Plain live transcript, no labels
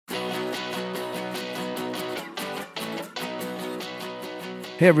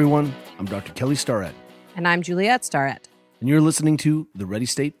Hey everyone, I'm Dr. Kelly Starrett, And I'm Juliette Starrett. and you're listening to the Ready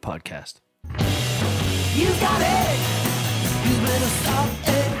State Podcast. You got it. You better stop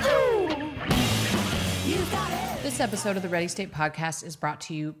it. You got it. This episode of the Ready State Podcast is brought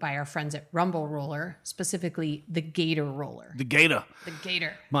to you by our friends at Rumble Roller, specifically the Gator Roller. The Gator. The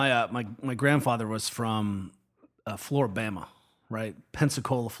Gator. My grandfather was from Floribama, right?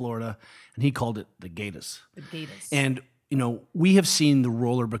 Pensacola, Florida, and he called it the Gators. The Gators. And, you know, we have seen the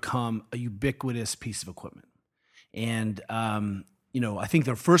roller become a ubiquitous piece of equipment. And, you know, I think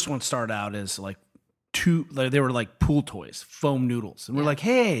their first one started out as they were like pool toys, foam noodles. And we're like,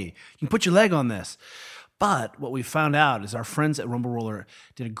 hey, you can put your leg on this. But what we found out is our friends at Rumble Roller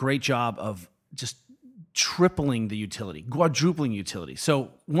did a great job of just tripling the utility, quadrupling utility.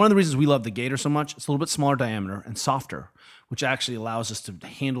 So one of the reasons we love the Gator so much, it's a little bit smaller diameter and softer, which actually allows us to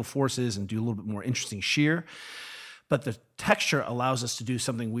handle forces and do a little bit more interesting shear. But the texture allows us to do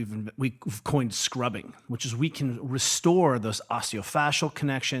something we've coined scrubbing, which is we can restore those osteofascial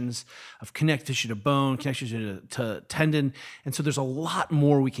connections of connective tissue to bone, connective tissue to tendon. And so there's a lot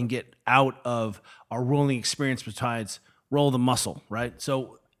more we can get out of our rolling experience besides roll the muscle, right?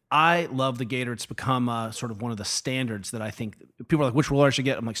 So I love the Gator. It's become sort of one of the standards that I think people are like, which roller I should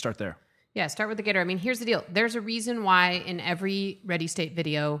get? I'm like, start there. Yeah, start with the Gator. I mean, here's the deal. There's a reason why in every Ready State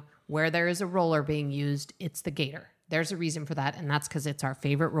video where there is a roller being used, it's the Gator. There's a reason for that, and that's because it's our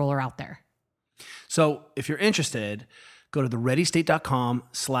favorite roller out there. So if you're interested, go to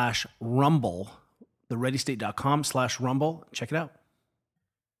thereadystate.com/rumble, thereadystate.com/rumble. Check it out.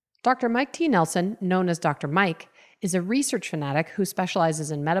 Dr. Mike T. Nelson, known as Dr. Mike, is a research fanatic who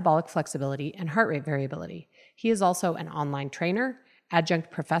specializes in metabolic flexibility and heart rate variability. He is also an online trainer, adjunct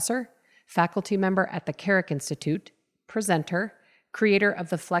professor, faculty member at the Carrick Institute, presenter, creator of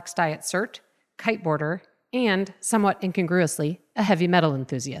the Flex Diet Cert, kiteboarder, and, somewhat incongruously, a heavy metal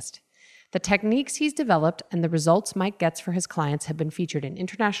enthusiast. The techniques he's developed and the results Mike gets for his clients have been featured in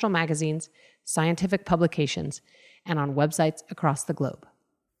international magazines, scientific publications, and on websites across the globe.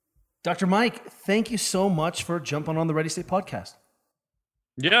 Dr. Mike, thank you so much for jumping on the Ready State Podcast.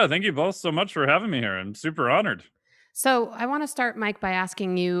 Yeah, thank you both so much for having me here. I'm super honored. So I want to start, Mike, by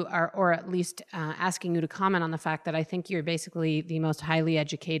asking you, or at least asking you to comment on the fact that I think you're basically the most highly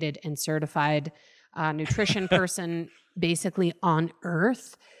educated and certified nutrition person basically on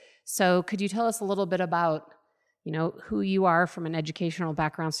earth. So could you tell us a little bit about, you know, who you are from an educational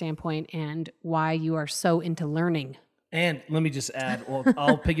background standpoint and why you are so into learning? And let me just add, well,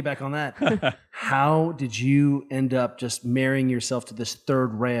 I'll piggyback on that. How did you end up just marrying yourself to this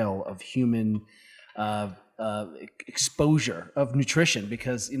third rail of human exposure of nutrition?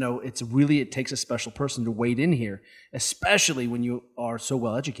 Because, you know, it takes a special person to wade in here, especially when you are so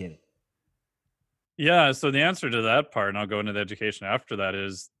well educated. Yeah, so the answer to that part, and I'll go into the education after that,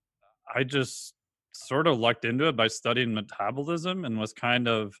 is I just sort of lucked into it by studying metabolism and was kind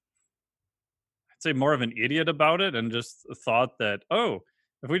of, I'd say, more of an idiot about it, and just thought that, oh,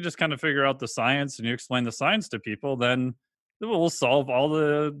 if we just kind of figure out the science and you explain the science to people, then we'll solve all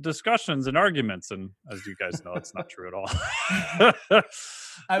the discussions and arguments. And as you guys know, it's not true at all.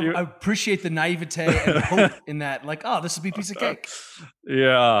 I appreciate the naivete and hope in that, like, oh, this would be a piece of cake.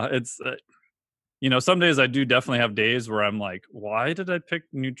 Yeah, it's... you know, some days I do definitely have days where I'm like, why did I pick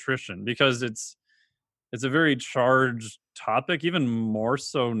nutrition? Because it's a very charged topic, even more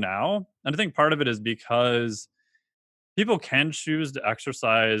so now. And I think part of it is because people can choose to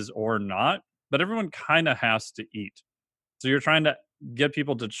exercise or not, but everyone kind of has to eat. So you're trying to get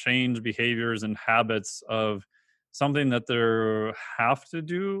people to change behaviors and habits of something that they have to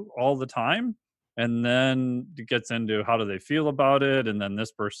do all the time. And then it gets into how do they feel about it? And then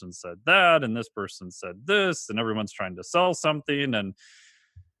this person said that, and this person said this, and everyone's trying to sell something. And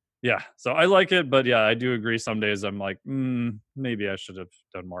yeah, so I like it. But yeah, I do agree. Some days I'm like, maybe I should have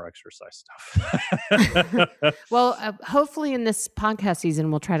done more exercise stuff. Well, hopefully in this podcast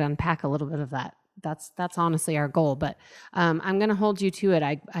season, we'll try to unpack a little bit of that. That's honestly our goal. But I'm going to hold you to it.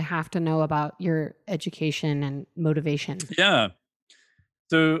 I have to know about your education and motivation. Yeah.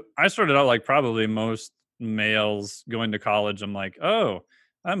 So I started out like probably most males going to college. I'm like, oh,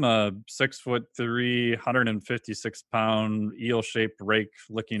 I'm a 6'3", 156-pound eel-shaped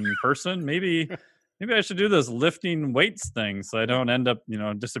rake-licking person. Maybe I should do this lifting weights thing so I don't end up, you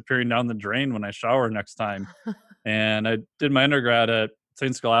know, disappearing down the drain when I shower next time. And I did my undergrad at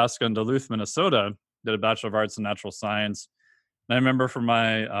St. Scholastica in Duluth, Minnesota. Did a Bachelor of Arts in Natural Science. And I remember for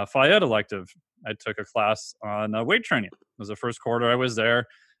my Phi Ed elective, I took a class on weight training. It was the first quarter I was there,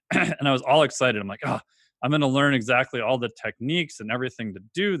 and I was all excited. I'm like, oh, I'm going to learn exactly all the techniques and everything to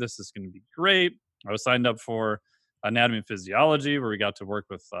do. This is going to be great. I was signed up for anatomy and physiology, where we got to work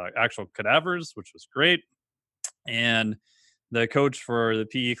with actual cadavers, which was great. And the coach for the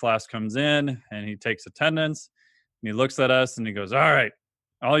PE class comes in and he takes attendance and he looks at us and he goes, all right,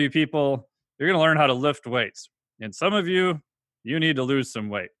 all you people, you're going to learn how to lift weights. And some of you need to lose some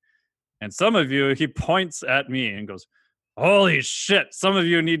weight. And some of you, he points at me and goes, holy shit, some of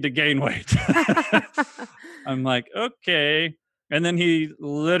you need to gain weight. I'm like, okay. And then he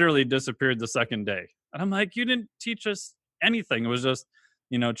literally disappeared the second day. And I'm like, you didn't teach us anything. It was just,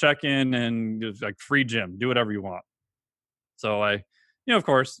 check in and it was like free gym, do whatever you want. So I, of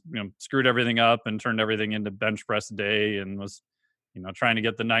course, screwed everything up and turned everything into bench press day and was, trying to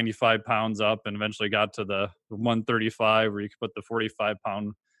get the 95 pounds up and eventually got to the 135 where you could put the 45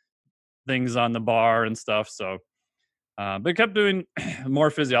 pound things on the bar and stuff. So, but I kept doing more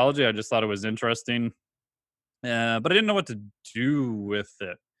physiology. I just thought it was interesting. But I didn't know what to do with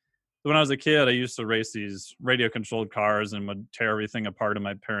it. So when I was a kid, I used to race these radio controlled cars and would tear everything apart in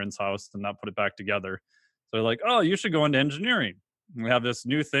my parents' house and not put it back together. So they're like, oh, you should go into engineering. And we have this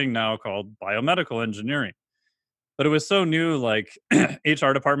new thing now called biomedical engineering. But it was so new, like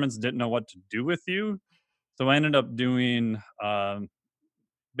HR departments didn't know what to do with you. So I ended up doing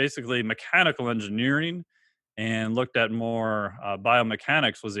basically mechanical engineering and looked at more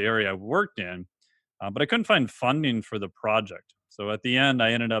biomechanics was the area I worked in. But I couldn't find funding for the project. So at the end,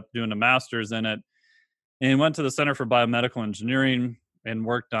 I ended up doing a master's in it and went to the Center for Biomedical Engineering and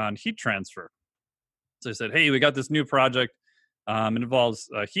worked on heat transfer. So I said, hey, we got this new project. It involves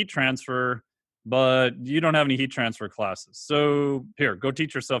heat transfer, but you don't have any heat transfer classes. So here, go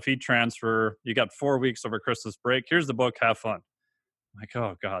teach yourself heat transfer. You got 4 weeks over Christmas break. Here's the book. Have fun. I'm like,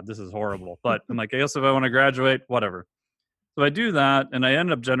 oh, God, this is horrible. But I'm like, I guess if I want to graduate, whatever. So I do that, and I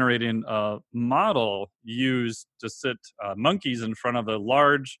end up generating a model used to sit monkeys in front of a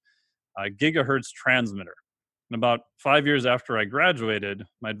large gigahertz transmitter. And about 5 years after I graduated,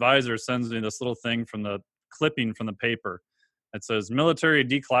 my advisor sends me this little thing from the clipping from the paper. It says, military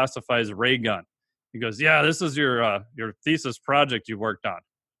declassifies ray gun. He goes, yeah, this is your thesis project you worked on.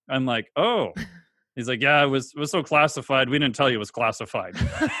 I'm like, oh. He's like, yeah, it was so classified. We didn't tell you it was classified.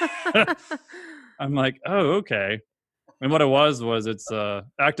 I'm like, oh, okay. And what it was it's a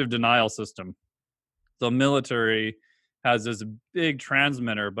active denial system. The military has this big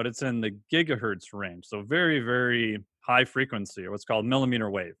transmitter, but it's in the gigahertz range. So very, very high frequency, or what's called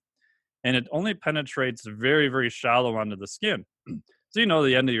millimeter wave. And it only penetrates very, very shallow onto the skin. So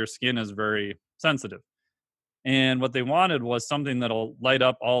the end of your skin is very sensitive. And what they wanted was something that'll light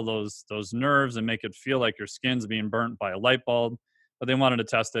up all those nerves and make it feel like your skin's being burnt by a light bulb. But they wanted to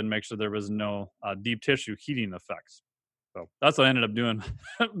test it and make sure there was no deep tissue heating effects. So that's what I ended up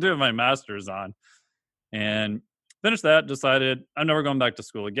doing my master's on. And finished that, decided I'm never going back to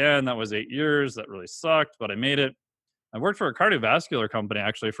school again. That was 8 years. That really sucked, but I made it. I worked for a cardiovascular company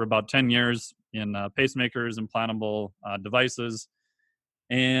actually for about 10 years in pacemakers, implantable devices,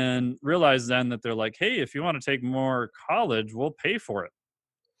 and realized then that they're like, hey, if you want to take more college, we'll pay for it.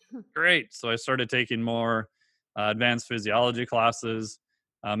 Great. So I started taking more advanced physiology classes.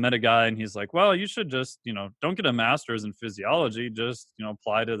 Met a guy and he's like, well, you should just, don't get a master's in physiology, just,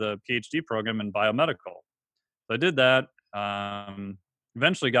 apply to the PhD program in biomedical. So I did that,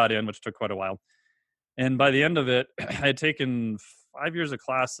 eventually got in, which took quite a while. And by the end of it, I had taken 5 years of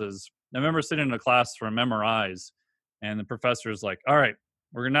classes. I remember sitting in a class for MRIs and the professor's like, all right,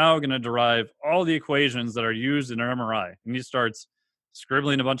 we're now going to derive all the equations that are used in an MRI. And he starts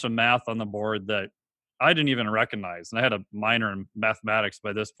scribbling a bunch of math on the board that I didn't even recognize. And I had a minor in mathematics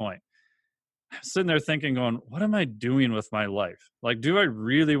by this point. I'm sitting there thinking, going, what am I doing with my life? Like, do I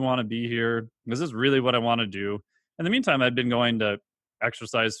really want to be here? Is this really what I want to do? In the meantime, I'd been going to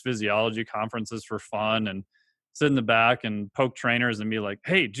exercise physiology conferences for fun and sit in the back and poke trainers and be like,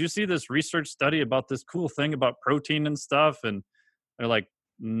 hey, did you see this research study about this cool thing about protein and stuff? And they're like,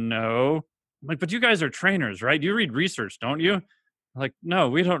 no. I'm like, but you guys are trainers, right? You read research, don't you? I'm like, no,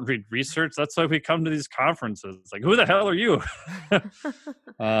 we don't read research. That's why we come to these conferences. Like, who the hell are you?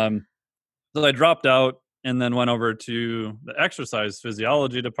 So I dropped out and then went over to the exercise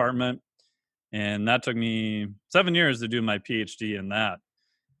physiology department. And that took me 7 years to do my PhD in that.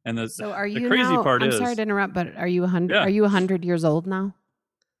 And the crazy part is, I'm sorry to interrupt, but are you 100? Yeah. Are you 100 years old now?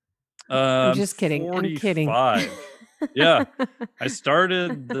 I'm just kidding. 45. I'm kidding. Yeah. I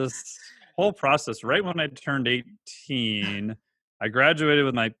started this whole process right when I turned 18. I graduated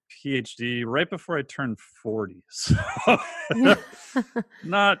with my PhD right before I turned 40. So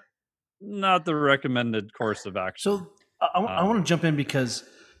not the recommended course of action. So I want to jump in because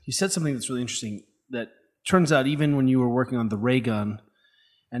you said something that's really interesting that turns out even when you were working on the ray gun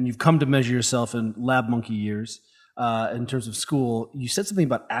and you've come to measure yourself in lab monkey years, in terms of school, you said something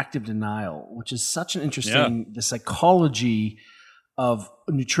about active denial, which is such an interesting, the psychology of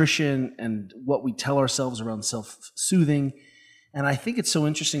nutrition and what we tell ourselves around self-soothing. And I think it's so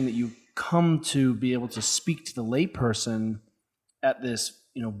interesting that you come to be able to speak to the layperson at this,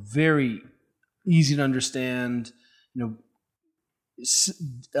 very easy to understand,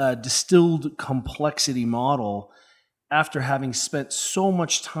 distilled complexity model after having spent so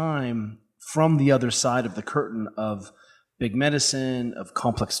much time from the other side of the curtain of big medicine, of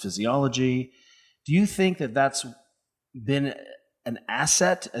complex physiology. Do you think that that's been an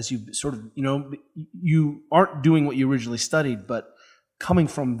asset as you sort of, you aren't doing what you originally studied, but coming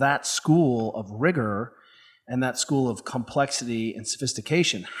from that school of rigor and that school of complexity and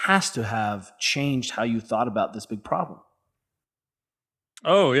sophistication has to have changed how you thought about this big problem?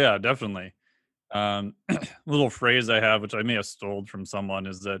 Oh yeah, definitely. Little phrase I have, which I may have stole from someone,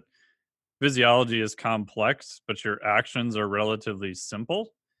 is that physiology is complex, but your actions are relatively simple.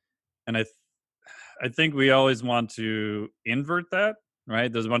 And I think we always want to invert that,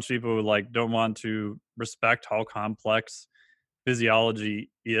 right? There's a bunch of people who don't want to respect how complex physiology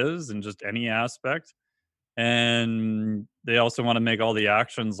is in just any aspect. And they also want to make all the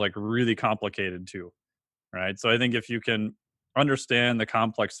actions really complicated too, right? So I think if you can understand the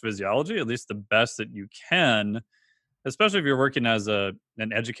complex physiology, at least the best that you can, especially if you're working as an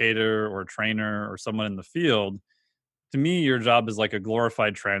educator or a trainer or someone in the field, to me, your job is like a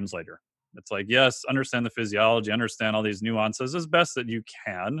glorified translator. It's yes, understand the physiology, understand all these nuances as best that you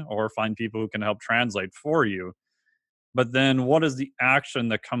can, or find people who can help translate for you. But then what is the action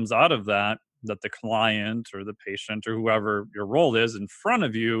that comes out of that the client or the patient or whoever your role is in front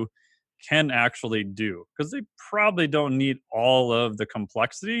of you can actually do? Because they probably don't need all of the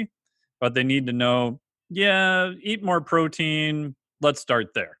complexity, but they need to know, yeah, eat more protein. Let's start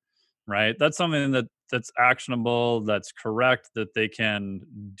there, right? That's something that's actionable, that's correct, that they can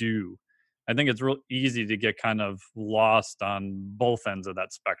do. I think it's real easy to get kind of lost on both ends of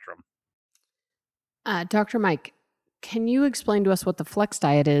that spectrum. Dr. Mike, can you explain to us what the flex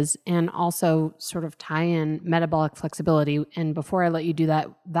diet is and also sort of tie in metabolic flexibility? And before I let you do that,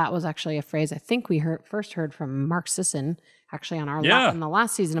 that was actually a phrase I think we first heard from Mark Sisson, actually on our in the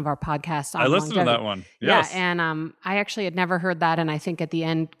last season of our podcast. I listened to that one. Yes. Yeah, and I actually had never heard that, and I think at the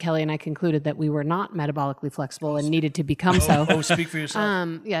end, Kelly and I concluded that we were not metabolically flexible and needed to become so. Speak for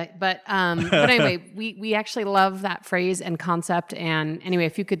yourself. But anyway, we actually love that phrase and concept. And anyway,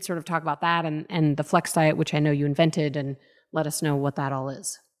 if you could sort of talk about that and the flex diet, which I know you invented, and let us know what that all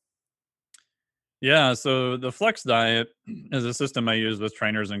is. Yeah, so the flex diet is a system I use with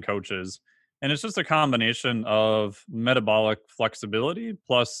trainers and coaches. And it's just a combination of metabolic flexibility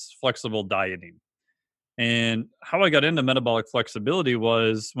plus flexible dieting. And how I got into metabolic flexibility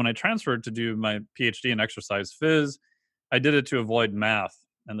was when I transferred to do my PhD in exercise phys, I did it to avoid math.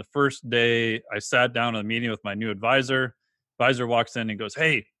 And the first day I sat down in a meeting with my new advisor walks in and goes,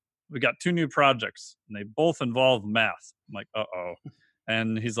 "Hey, we got 2 new projects and they both involve math." I'm like, "Uh-oh."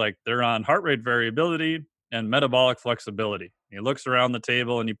 And he's like, "They're on heart rate variability and metabolic flexibility." He looks around the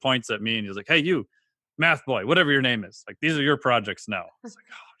table and he points at me and he's like, "Hey, you math boy, whatever your name is, these are your projects now." It's like,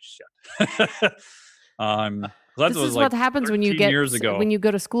 oh shit. This is what happens when you when you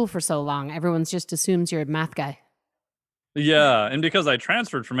go to school for so long. Everyone's just assumes you're a math guy. Yeah, and because I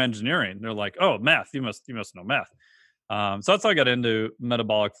transferred from engineering, they're like, "Oh, math, you must know math." So that's how I got into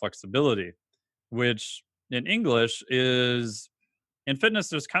metabolic flexibility, which in English is, in fitness,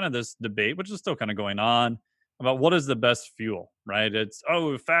 there's kind of this debate, which is still kind of going on, about what is the best fuel, right? It's,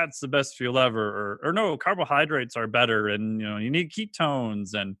 fat's the best fuel ever, or no, carbohydrates are better, and you need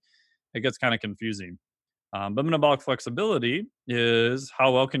ketones, and it gets kind of confusing. But metabolic flexibility is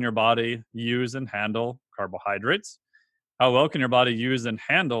how well can your body use and handle carbohydrates? How well can your body use and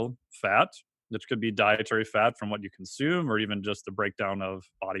handle fat, which could be dietary fat from what you consume, or even just the breakdown of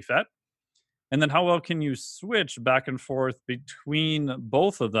body fat? And then how well can you switch back and forth between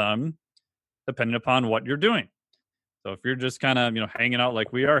both of them, depending upon what you're doing? So if you're just kind of, hanging out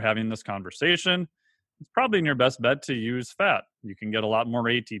like we are, having this conversation, it's probably in your best bet to use fat. You can get a lot more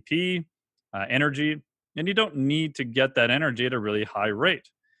ATP, energy, and you don't need to get that energy at a really high rate.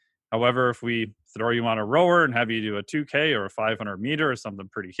 However, if we throw you on a rower and have you do a 2K or a 500 meter or something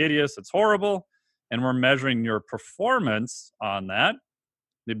pretty hideous, it's horrible, and we're measuring your performance on that,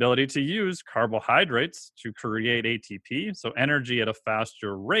 the ability to use carbohydrates to create ATP, so energy at a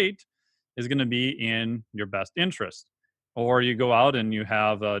faster rate, is going to be in your best interest. Or you go out and you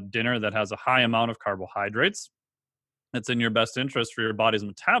have a dinner that has a high amount of carbohydrates. It's in your best interest for your body's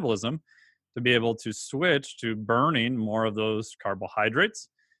metabolism to be able to switch to burning more of those carbohydrates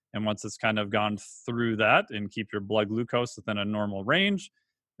And once it's kind of gone through that and keep your blood glucose within a normal range,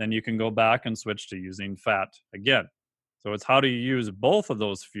 then you can go back and switch to using fat again. So it's how do you use both of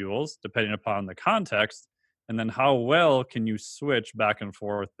those fuels depending upon the context, and then how well can you switch back and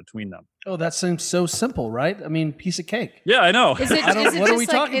forth between them. Oh, that seems so simple, right? I mean, piece of cake. Yeah, I know. Is it, I don't, is it what are just we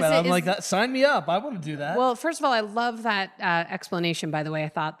like, talking is about? it- I'm is- like, that, sign me up. I want to do that. Well, first of all, I love that explanation, by the way. I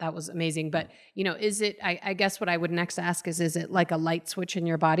thought that was amazing. But, is it, I guess what I would next ask is it like a light switch in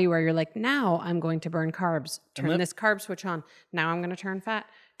your body where you're like, now I'm going to burn carbs, turn this carb switch on. Now I'm going to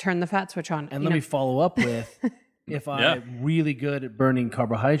turn the fat switch on. And let me follow up with, if I'm really good at burning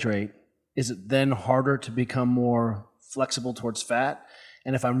carbohydrate, is it then harder to become more flexible towards fat?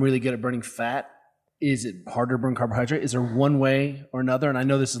 And if I'm really good at burning fat, is it harder to burn carbohydrate? Is there one way or another? And I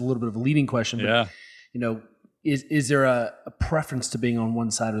know this is a little bit of a leading question, but is there a preference to being on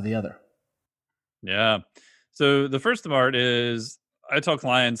one side or the other? Yeah. So the first part is I tell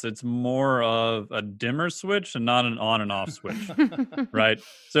clients it's more of a dimmer switch and not an on and off switch, right?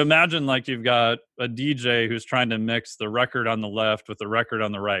 So imagine like you've got a DJ who's trying to mix the record on the left with the record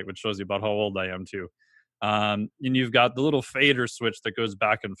on the right, which shows you about how old I am too. And you've got the little fader switch that goes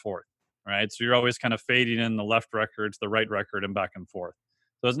back and forth, right? So you're always kind of fading in the left record to the right record and back and forth.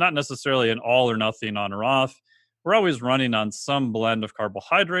 So it's not necessarily an all or nothing on or off. We're always running on some blend of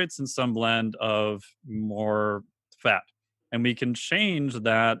carbohydrates and some blend of more fat. And we can change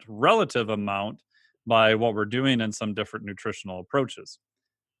that relative amount by what we're doing in some different nutritional approaches.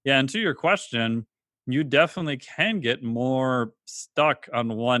 Yeah, and to your question, you definitely can get more stuck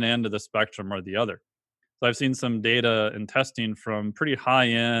on one end of the spectrum or the other. So I've seen some data and testing from pretty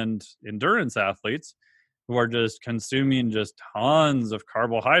high-end endurance athletes who are just consuming just tons of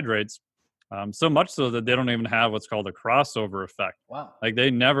carbohydrates, so much so that they don't even have what's called a crossover effect. Wow. Like they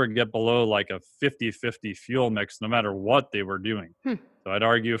never get below like a 50-50 fuel mix no matter what they were doing. So I'd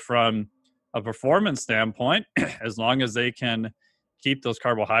argue from a performance standpoint, as long as they can keep those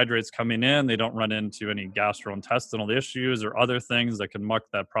carbohydrates coming in, they don't run into any gastrointestinal issues or other things that can muck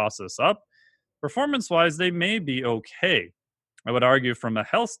that process up. Performance-wise, they may be okay. I would argue from a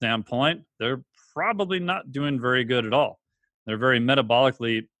health standpoint, they're probably not doing very good at all. They're very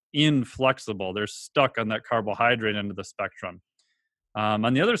metabolically inflexible. They're stuck on that carbohydrate end of the spectrum.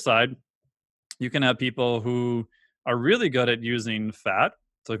 On the other side, you can have people who are really good at using fat.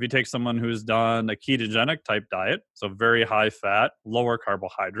 So if you take someone who's done a ketogenic type diet, so very high fat, lower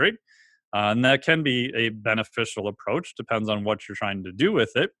carbohydrate, and that can be a beneficial approach, depends on what you're trying to do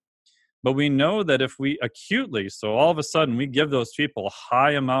with it. But we know that if we acutely, so all of a sudden we give those people a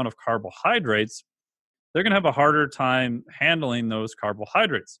high amount of carbohydrates, they're going to have a harder time handling those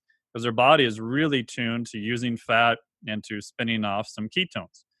carbohydrates because their body is really tuned to using fat and to spinning off some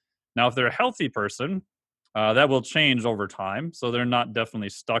ketones. Now, if they're a healthy person, that will change over time. So they're not definitely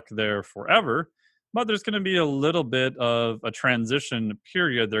stuck there forever, but there's going to be a little bit of a transition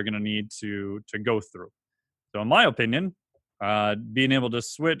period they're going to need to go through. So in my opinion, being able to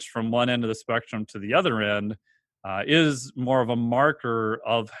switch from one end of the spectrum to the other end is more of a marker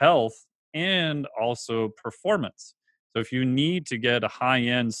of health and also performance. So if you need to get a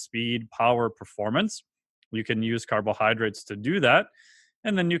high-end speed, power performance, you can use carbohydrates to do that.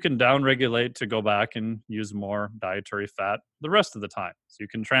 And then you can downregulate to go back and use more dietary fat the rest of the time. So you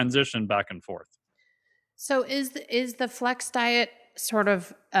can transition back and forth. So is the flex diet sort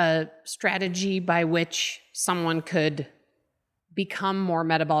of a strategy by which someone could become more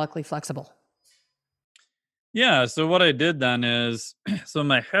metabolically flexible? Yeah. So what I did then is, so in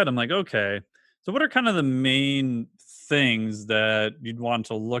my head, I'm like, okay, so what are kind of the main things that you'd want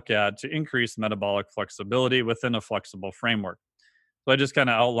to look at to increase metabolic flexibility within a flexible framework? So I just kind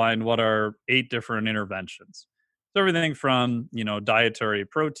of outlined what are 8 different interventions. So everything from, dietary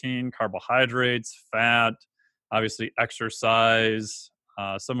protein, carbohydrates, fat, obviously exercise,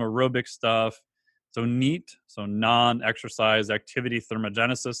 some aerobic stuff. So NEAT, so non-exercise activity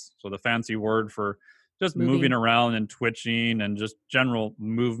thermogenesis. So the fancy word for just moving around and twitching and just general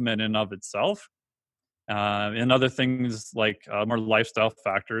movement in of itself. And other things like more lifestyle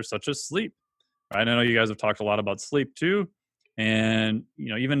factors such as sleep. Right? I know you guys have talked a lot about sleep too. And,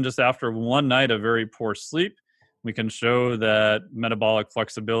 even just after one night of very poor sleep, we can show that metabolic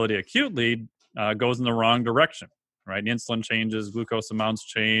flexibility acutely goes in the wrong direction, right? Insulin changes, glucose amounts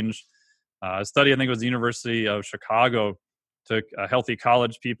change. A study, I think it was the University of Chicago, took healthy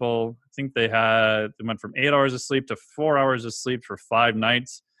college people. I think they went from 8 hours of sleep to 4 hours of sleep for 5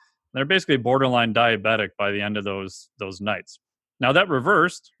 nights. They're basically borderline diabetic by the end of those nights. Now that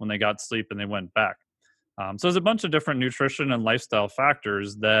reversed when they got sleep and they went back. So there's a bunch of different nutrition and lifestyle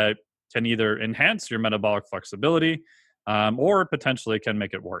factors that can either enhance your metabolic flexibility or potentially can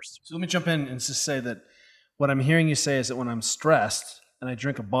make it worse. So let me jump in and just say that what I'm hearing you say is that when I'm stressed and I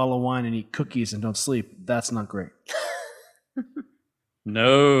drink a bottle of wine and eat cookies and don't sleep, that's not great.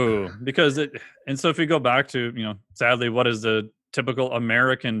 No, because and so if we go back to, sadly, what does the typical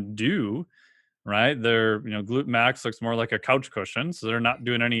American do, right? Their, glute max looks more like a couch cushion. So they're not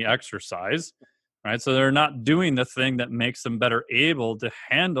doing any exercise, right? So they're not doing the thing that makes them better able to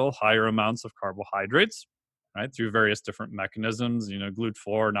handle higher amounts of carbohydrates, right? Through various different mechanisms,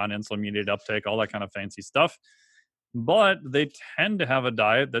 GLUT4, non-insulin mediated uptake, all that kind of fancy stuff. But they tend to have a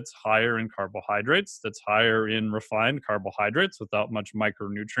diet that's higher in carbohydrates, that's higher in refined carbohydrates without much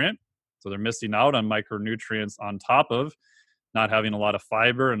micronutrient. So they're missing out on micronutrients on top of not having a lot of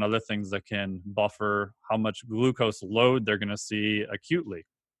fiber and other things that can buffer how much glucose load they're going to see acutely.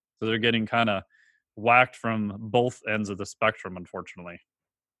 So they're getting kind of whacked from both ends of the spectrum, unfortunately.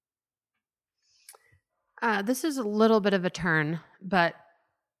 This is a little bit of a turn, but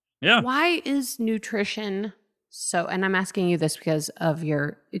Yeah. why is nutrition so, and I'm asking you this because of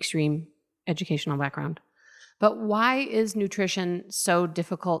your extreme educational background, but why is nutrition so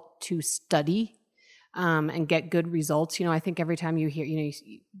difficult to study and get good results? I think every time you hear,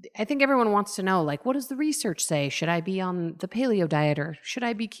 I think everyone wants to know, like, what does the research say? Should I be on the paleo diet, or should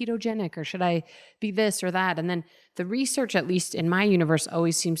I be ketogenic, or should I be this or that? And then the research, at least in my universe,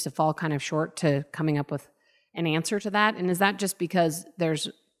 always seems to fall kind of short to coming up with an answer to that. And is that just because there's,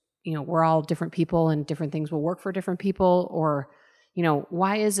 we're all different people and different things will work for different people? Or,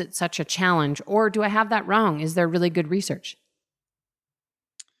 why is it such a challenge? Or do I have that wrong? Is there really good research?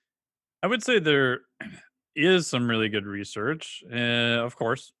 I would say there is some really good research. Of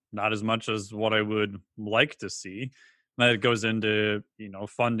course, not as much as what I would like to see. That goes into,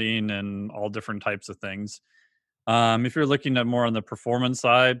 funding and all different types of things. If you're looking at more on the performance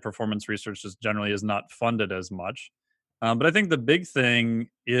side, performance research just generally is not funded as much. But I think the big thing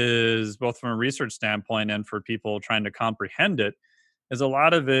is, both from a research standpoint and for people trying to comprehend it, is a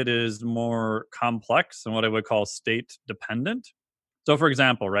lot of it is more complex and what I would call state dependent. So, for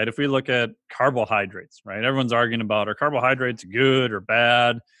example, right, if we look at carbohydrates, right, everyone's arguing about, are carbohydrates good or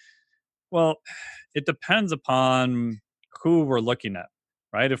bad? Well, it depends upon who we're looking at,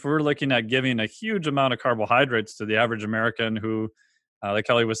 right? If we're looking at giving a huge amount of carbohydrates to the average American who, like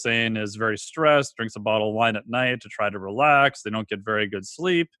Kelly was saying, is very stressed, drinks a bottle of wine at night to try to relax, they don't get very good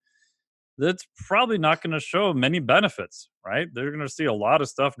sleep, that's probably not going to show many benefits, right? They're going to see a lot of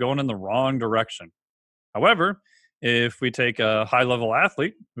stuff going in the wrong direction. However, if we take a high level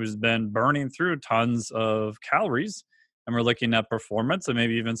athlete who's been burning through tons of calories and we're looking at performance and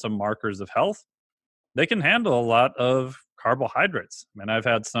maybe even some markers of health, they can handle a lot of carbohydrates. I mean, I've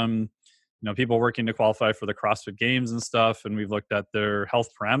had some, people working to qualify for the CrossFit Games and stuff, and we've looked at their health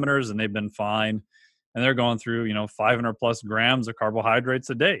parameters and they've been fine. And they're going through, 500 plus grams of carbohydrates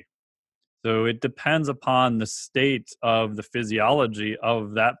a day. So it depends upon the state of the physiology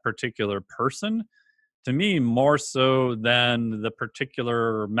of that particular person, to me, more so than the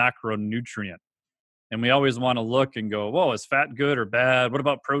particular macronutrient. And we always want to look and go, whoa, is fat good or bad? What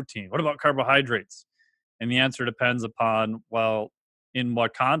about protein? What about carbohydrates? And the answer depends upon, well, in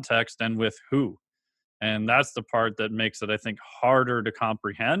what context and with who. And that's the part that makes it, I think, harder to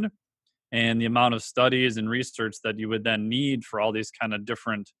comprehend. And the amount of studies and research that you would then need for all these kind of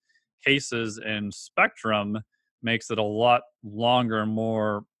different cases and spectrum makes it a lot longer,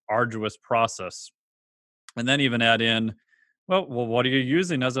 more arduous process. And then even add in, well, what are you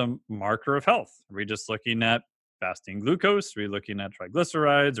using as a marker of health? Are we just looking at fasting glucose? Are we looking at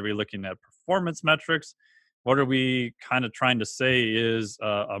triglycerides? Are we looking at performance metrics? What are we kind of trying to say is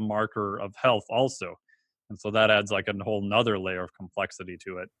a marker of health also? And so that adds like a whole nother layer of complexity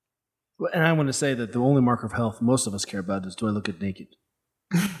to it. And I want to say that the only marker of health most of us care about is, do I look good naked?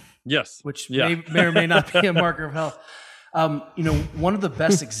 Yes. Which may or may not be a marker of health. One of the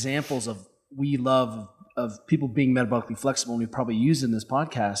best examples of we love of people being metabolically flexible, and we probably use in this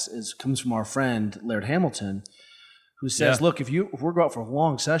podcast, comes from our friend Laird Hamilton, who says, look, if we're going out for a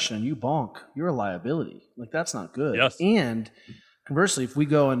long session and you bonk, you're a liability. Like, that's not good. Yes. And conversely, if we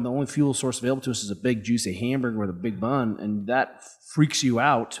go and the only fuel source available to us is a big juicy hamburger with a big bun, and that freaks you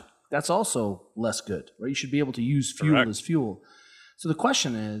out, that's also less good, right? You should be able to use fuel as fuel. So the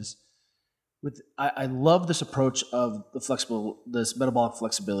question is, I love this approach of this metabolic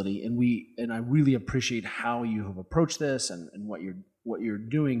flexibility, and I really appreciate how you have approached this and what you're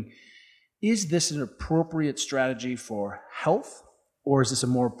doing. Is this an appropriate strategy for health, or is this a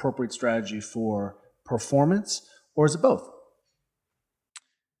more appropriate strategy for performance, or is it both?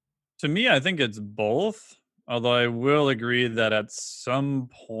 To me, I think it's both. Although I will agree that at some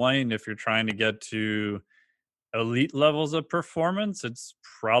point, if you're trying to get to elite levels of performance, it's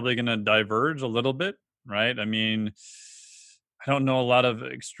probably going to diverge a little bit, right? I mean, I don't know a lot of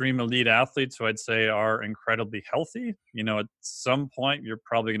extreme elite athletes who I'd say are incredibly healthy. You know, at some point, you're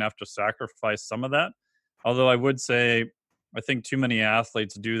probably going to have to sacrifice some of that. Although I would say, I think too many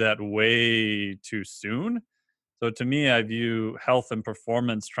athletes do that way too soon. So to me, I view health and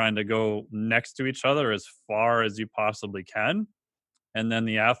performance trying to go next to each other as far as you possibly can. And then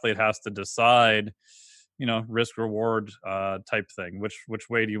the athlete has to decide, you know, risk reward type thing. Which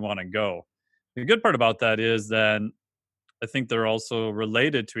way do you want to go? The good part about that is that I think they're also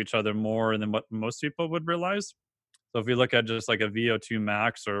related to each other more than what most people would realize. So if we look at just like a VO2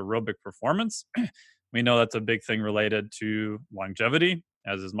 max or aerobic performance, we know that's a big thing related to longevity,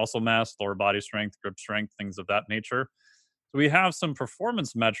 as is muscle mass, lower body strength, grip strength, things of that nature. So we have some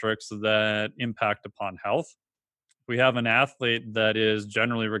performance metrics that impact upon health. If we have an athlete that is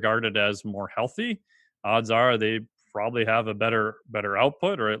generally regarded as more healthy, odds are they probably have a better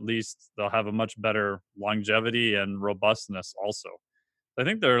output, or at least they'll have a much better longevity and robustness also. I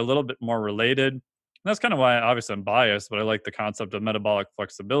think they're a little bit more related. And that's kind of why, obviously, I'm biased, but I like the concept of metabolic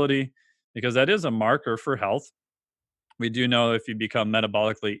flexibility because that is a marker for health. We do know if you become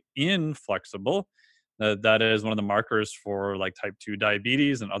metabolically inflexible, that is one of the markers for like type 2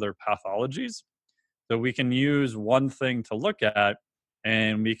 diabetes and other pathologies. So we can use one thing to look at,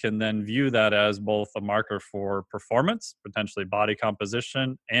 and we can then view that as both a marker for performance, potentially body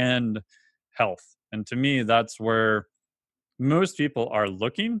composition, and health. And to me, that's where most people are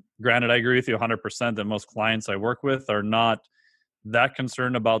looking. Granted, I agree with you 100% that most clients I work with are not that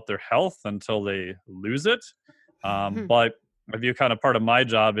concerned about their health until they lose it. But I view kind of part of my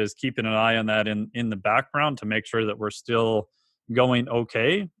job is keeping an eye on that in the background to make sure that we're still going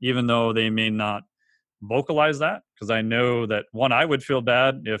okay, even though they may not vocalize that. Because I know that one, I would feel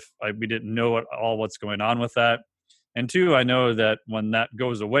bad if we didn't know what's going on with that. And two, I know that when that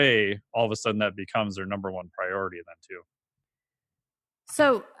goes away, all of a sudden that becomes their number one priority then too.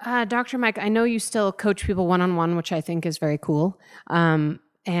 So, Dr. Mike, I know you still coach people one-on-one, which I think is very cool.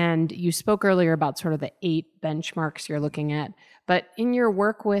 And you spoke earlier about sort of the 8 benchmarks you're looking at. But in your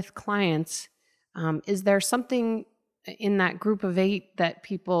work with clients, is there something in that group of 8 that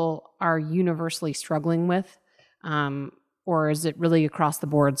people are universally struggling with? Or is it really across the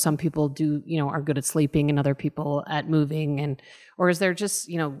board? Some people are good at sleeping and other people at moving. Or is there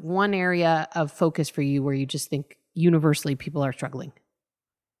just, one area of focus for you where you just think universally people are struggling?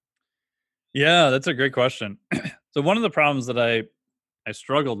 Yeah, that's a great question. So one of the problems that I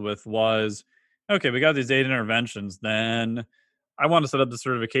struggled with was, okay, we got these 8 interventions. Then I want to set up the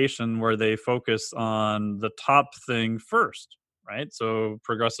certification where they focus on the top thing first, right? So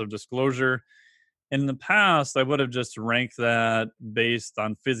progressive disclosure. In the past, I would have just ranked that based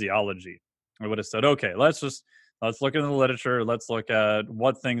on physiology. I would have said, okay, let's look in the literature. Let's look at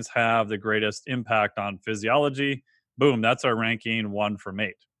what things have the greatest impact on physiology. Boom, that's our ranking 1 from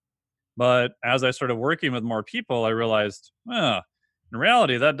 8. But as I started working with more people, I realized, in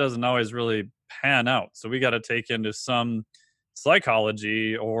reality, that doesn't always really pan out. So we got to take into some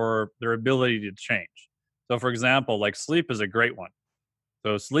psychology or their ability to change. So, for example, like sleep is a great one.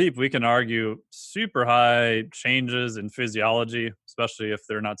 So, sleep, we can argue super high changes in physiology, especially if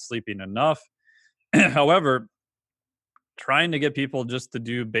they're not sleeping enough. However, trying to get people just to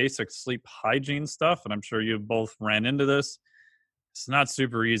do basic sleep hygiene stuff, and I'm sure you both ran into this, it's not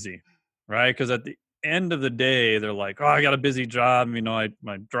super easy, right? Because at the end of the day, they're like, oh, I got a busy job. I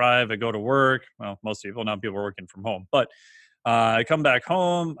drive, I go to work. Well, most people, now people are working from home. But I come back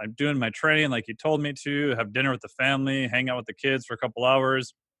home, I'm doing my training like you told me to, have dinner with the family, hang out with the kids for a couple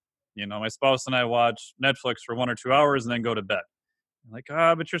hours. My spouse and I watch Netflix for 1 or 2 hours and then go to bed. I'm like,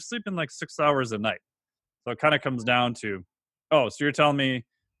 but you're sleeping like 6 hours a night. So it kind of comes down to, oh, so you're telling me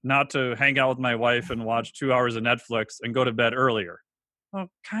not to hang out with my wife and watch 2 hours of Netflix and go to bed earlier. Well,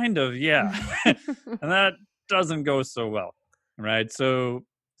 kind of, yeah. And that doesn't go so well, right? So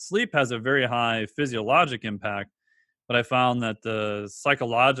sleep has a very high physiologic impact, but I found that the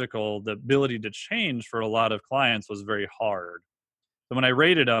ability to change for a lot of clients was very hard. So when I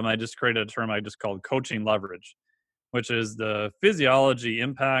rated them, I just created a term I just called coaching leverage, which is the physiology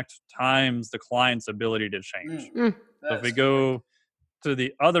impact times the client's ability to change. So if we go to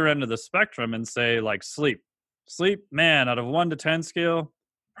the other end of the spectrum and say like sleep, man, out of 1 to 10 scale,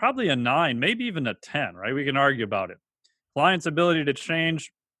 probably a 9, maybe even a 10, right? We can argue about it. Client's ability to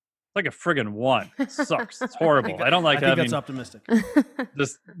change, like a friggin' 1. It sucks. It's horrible. I don't like having that's optimistic.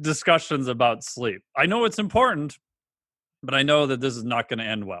 discussions about sleep. I know it's important, but I know that this is not going to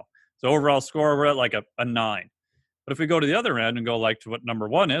end well. So overall score, we're at like a 9. But if we go to the other end and go like to what number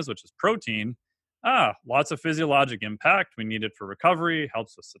 1 is, which is protein, lots of physiologic impact. We need it for recovery,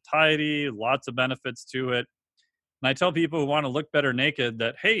 helps with satiety, lots of benefits to it. And I tell people who want to look better naked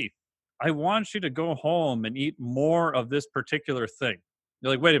that, hey, I want you to go home and eat more of this particular thing.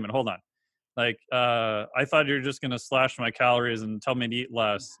 You're like, wait a minute, hold on. Like, I thought you were just going to slash my calories and tell me to eat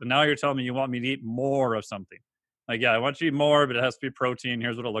less. And now you're telling me you want me to eat more of something. Like, yeah, I want you to eat more, but it has to be protein.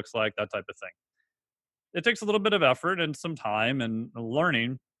 Here's what it looks like, that type of thing. It takes a little bit of effort and some time and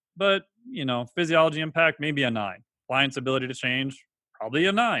learning, but physiology impact, maybe a 9. Client's ability to change, probably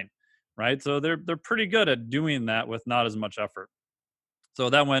a 9, right? So they're pretty good at doing that with not as much effort. So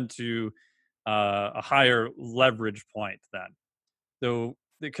that went to a higher leverage point then. So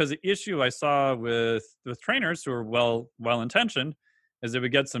because the issue I saw with trainers who are well intentioned is they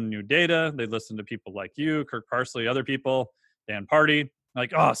would get some new data, they'd listen to people like you, Kirk Parsley, other people, Dan Party,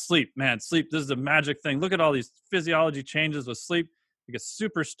 like, oh, sleep, man, sleep, this is a magic thing. Look at all these physiology changes with sleep. They get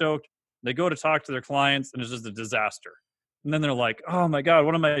super stoked. They go to talk to their clients and it's just a disaster. And then they're like, oh my God,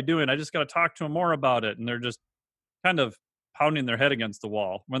 what am I doing? I just got to talk to them more about it. And they're just kind of pounding their head against the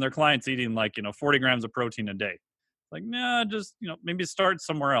wall when their client's eating 40 grams of protein a day. Like, nah, just, maybe start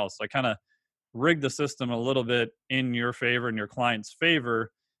somewhere else. I kind of rig the system a little bit in your favor and your client's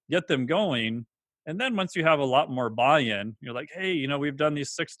favor, get them going. And then once you have a lot more buy-in, you're like, hey, we've done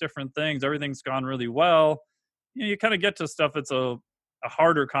these 6 different things. Everything's gone really well. You kind of get to stuff. It's a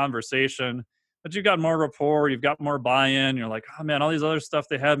harder conversation, but you've got more rapport. You've got more buy-in. You're like, oh man, all these other stuff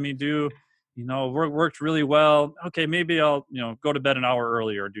they had me do, worked really well. Okay, maybe I'll, go to bed an hour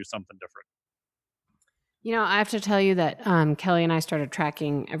earlier or do something different. I have to tell you that Kelly and I started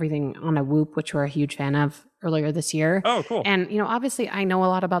tracking everything on a Whoop, which we're a huge fan of, earlier this year. Oh, cool. And, obviously I know a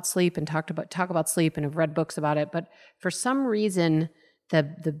lot about sleep and talk about sleep and have read books about it. But for some reason,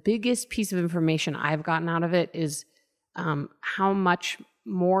 the biggest piece of information I've gotten out of it is how much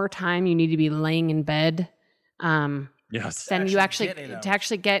more time you need to be laying in bed. Yes. Then you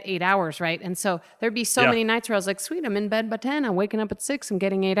actually get 8 hours, right? And so there'd be so many nights where I was like, sweet, I'm in bed by 10. I'm waking up at 6. I'm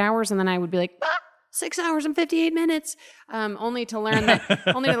getting 8 hours. And then I would be like, 6 hours and 58 minutes, only to learn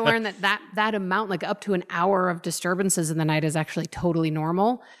that amount, like up to an hour of disturbances in the night, is actually totally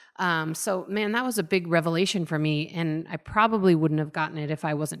normal. So man, that was a big revelation for me, and I probably wouldn't have gotten it if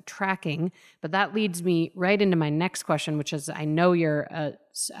I wasn't tracking. But that leads me right into my next question, which is, I know you're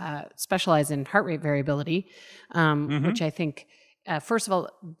specialized in heart rate variability, which I think, first of all,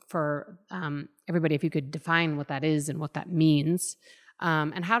 for everybody, if you could define what that is and what that means.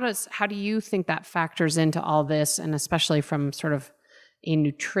 And how do you think that factors into all this, and especially from sort of a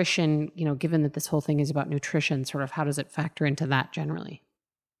nutrition, given that this whole thing is about nutrition, sort of how does it factor into that generally?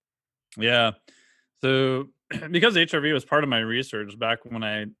 Yeah. So because HRV was part of my research back when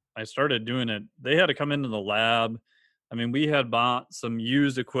I started doing it, they had to come into the lab. I mean, we had bought some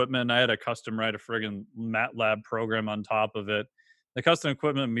used equipment. I had to custom write a friggin' MATLAB program on top of it. The custom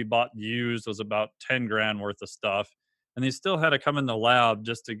equipment we bought used was about 10 grand worth of stuff. And they still had to come in the lab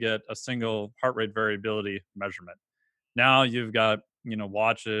just to get a single heart rate variability measurement. Now you've got,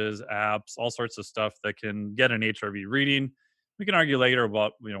 watches, apps, all sorts of stuff that can get an HRV reading. We can argue later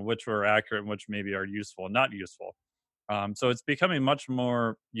about, which are accurate and which maybe are useful and not useful. So it's becoming much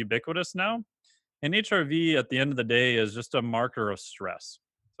more ubiquitous now. And HRV at the end of the day is just a marker of stress.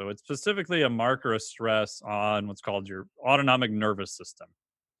 So it's specifically a marker of stress on what's called your autonomic nervous system.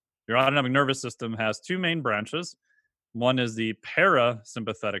 Your autonomic nervous system has 2 main branches. One is the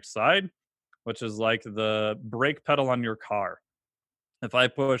parasympathetic side, which is like the brake pedal on your car. If I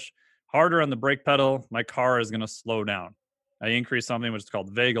push harder on the brake pedal, my car is going to slow down. I increase something which is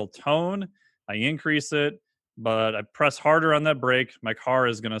called vagal tone. I increase it, but I press harder on that brake, my car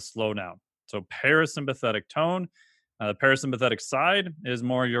is going to slow down. So parasympathetic tone. The parasympathetic side is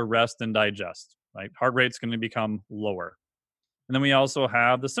more your rest and digest, right? Heart rate's going to become lower. And then we also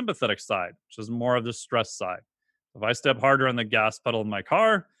have the sympathetic side, which is more of the stress side. If I step harder on the gas pedal in my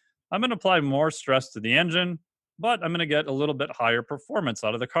car, I'm going to apply more stress to the engine, but I'm going to get a little bit higher performance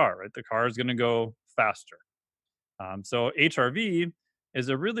out of the car, right? The car is going to go faster. So HRV is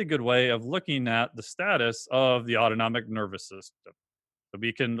a really good way of looking at the status of the autonomic nervous system. So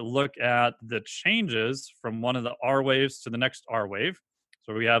we can look at the changes from one of the R waves to the next R wave.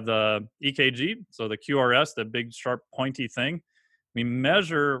 So we have the EKG, so the QRS, that big sharp pointy thing. We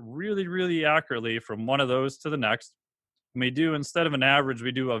measure really, really accurately from one of those to the next. And we do, instead of an average,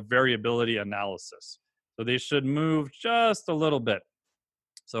 we do a variability analysis. So they should move just a little bit.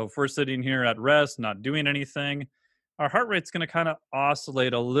 So if we're sitting here at rest, not doing anything, our heart rate's going to kind of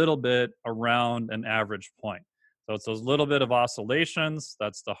oscillate a little bit around an average point. So it's those little bit of oscillations.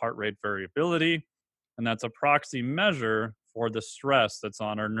 That's the heart rate variability. And that's a proxy measure for the stress that's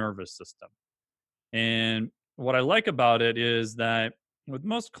on our nervous system. And what I like about it is that with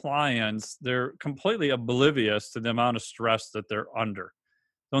most clients, they're completely oblivious to the amount of stress that they're under.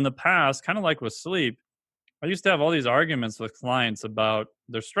 So in the past, kind of like with sleep, I used to have all these arguments with clients about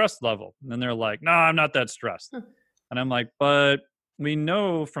their stress level. And then they're like, no, I'm not that stressed. And I'm like, but we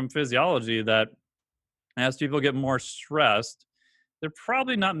know from physiology that as people get more stressed, they're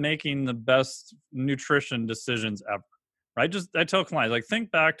probably not making the best nutrition decisions ever. Right? Just I tell clients, like,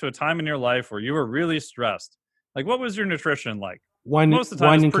 think back to a time in your life where you were really stressed. Like, what was your nutrition like? Most of the time,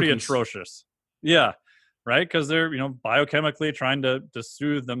 Wine it's and pretty cookies. atrocious. Yeah, right? Because they're biochemically trying to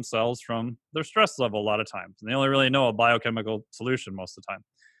soothe themselves from their stress level a lot of times, and they only really know a biochemical solution most of the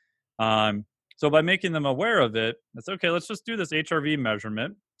time. So by making them aware of it, it's okay. Let's just do this HRV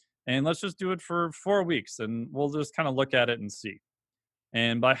measurement, and let's just do it for 4 weeks, and we'll just kind of look at it and see.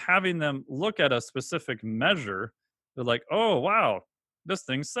 And by having them look at a specific measure, they're like, oh, wow, this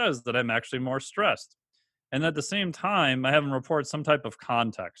thing says that I'm actually more stressed. And at the same time, I have them report some type of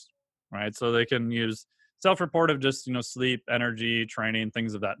context, right? So they can use self-report of just, sleep, energy, training,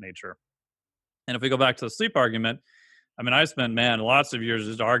 things of that nature. And if we go back to the sleep argument, I mean, I spent, lots of years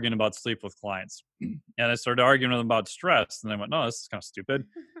just arguing about sleep with clients. And I started arguing with them about stress. And I went, no, this is kind of stupid.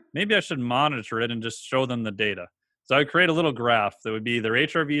 Maybe I should monitor it and just show them the data. So I would create a little graph that would be their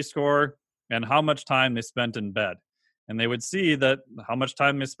HRV score and how much time they spent in bed. And they would see that how much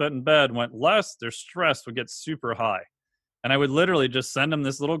time they spent in bed went less, their stress would get super high. And I would literally just send them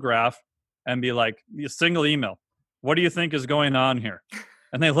this little graph and be like, a single email, what do you think is going on here?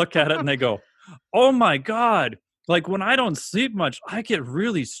 And they look at it and they go, oh my God, like when I don't sleep much, I get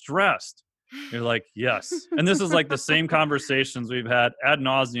really stressed. You're like, yes. And this is like the same conversations we've had ad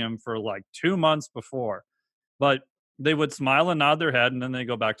nauseum for like 2 months before. But they would smile and nod their head and then they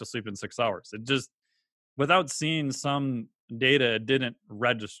go back to sleep in 6 hours. It just, without seeing some data, it didn't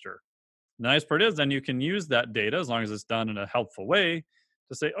register. The nice part is then you can use that data, as long as it's done in a helpful way,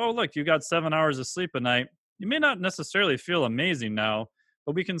 to say, oh, look, you got 7 hours of sleep a night. You may not necessarily feel amazing now,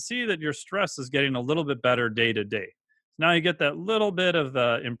 but we can see that your stress is getting a little bit better day to day. Now you get that little bit of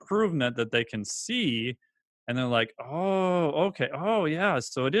improvement that they can see, and they're like, oh, okay. Oh, yeah.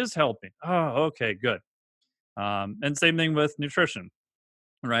 So it is helping. Oh, okay, good. And same thing with nutrition,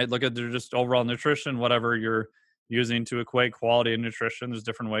 right? Look at their just overall nutrition, whatever you're using to equate quality of nutrition. There's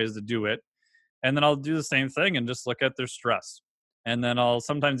different ways to do it. And then I'll do the same thing and just look at their stress. And then I'll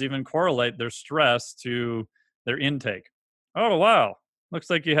sometimes even correlate their stress to their intake. Oh, wow. Looks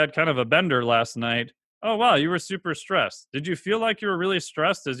like you had kind of a bender last night. Oh, wow. You were super stressed. Did you feel like you were really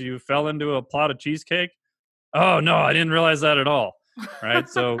stressed as you fell into a plot of cheesecake? Oh, no, I didn't realize that at all. Right.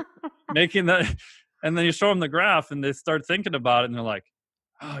 So making that, and then you show them the graph and they start thinking about it and they're like,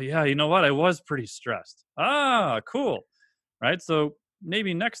 oh, yeah, you know what? I was pretty stressed. Ah, cool. Right. So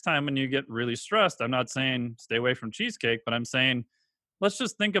maybe next time when you get really stressed, I'm not saying stay away from cheesecake, but I'm saying let's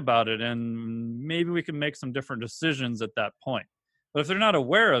just think about it and maybe we can make some different decisions at that point. But if they're not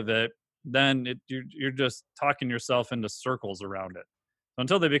aware of it, then you're just talking yourself into circles around it. So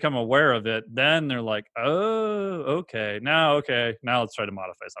until they become aware of it, then they're like, oh, okay, now let's try to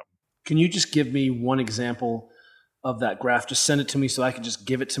modify something. Can you just give me one example of that graph? Just send it to me so I can just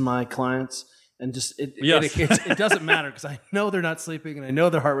give it to my clients. And just Yes. it doesn't matter because I know they're not sleeping and I know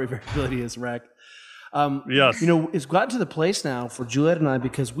their heart rate variability is wrecked. Yes. It's gotten to the place now for Juliet and I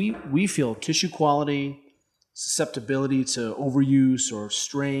because we feel tissue quality, susceptibility to overuse or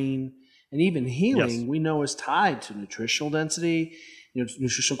strain, and even healing. Yes. We know is tied to nutritional density,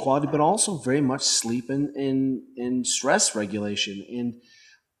 nutritional quality, but also very much sleep and stress regulation. And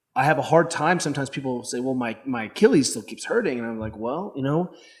I have a hard time. Sometimes people say, "Well, my Achilles still keeps hurting," and I'm like, "Well,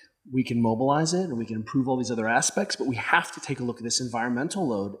 we can mobilize it and we can improve all these other aspects, but we have to take a look at this environmental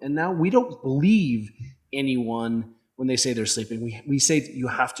load. And now we don't believe anyone when they say they're sleeping. We say you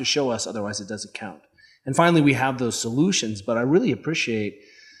have to show us, otherwise it doesn't count." And finally, we have those solutions, but I really appreciate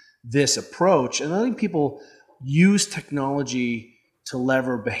this approach. And I think people use technology to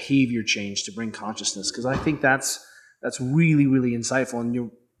lever behavior change to bring consciousness, because I think that's really, really insightful. And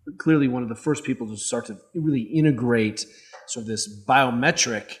you're clearly one of the first people to start to really integrate sort of this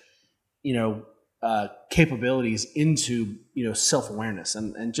biometric capabilities into self-awareness,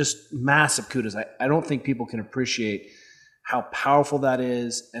 and just massive kudos. I don't think people can appreciate how powerful that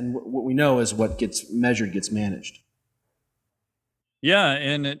is, and what we know is what gets measured gets managed. Yeah,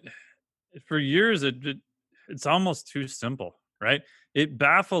 and for years it's almost too simple, right? It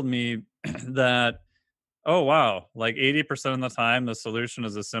baffled me that, oh wow, like 80% of the time the solution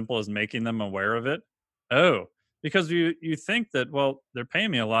is as simple as making them aware of it. Oh, because you think that, well, they're paying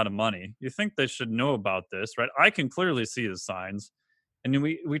me a lot of money. You think they should know about this, right? I can clearly see the signs. And then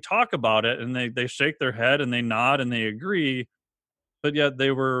we talk about it, and they shake their head and they nod and they agree, but yet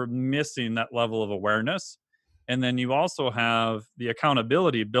they were missing that level of awareness. And then you also have the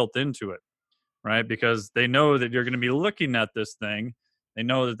accountability built into it, right? Because they know that you're going to be looking at this thing. They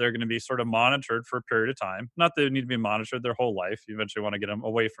know that they're going to be sort of monitored for a period of time. Not that they need to be monitored their whole life. You eventually want to get them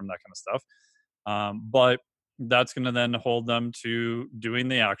away from that kind of stuff. But that's going to then hold them to doing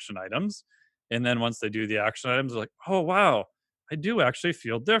the action items. And then once they do the action items, they're like, oh, wow, I do actually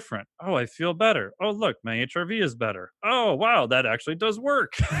feel different. Oh, I feel better. Oh, look, my HRV is better. Oh, wow, that actually does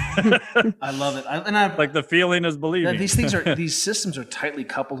work. I love it. Like the feeling is believing. These systems are tightly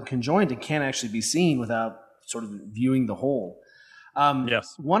coupled and conjoined and can't actually be seen without sort of viewing the whole.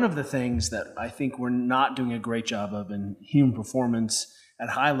 Yes. One of the things that I think we're not doing a great job of in human performance at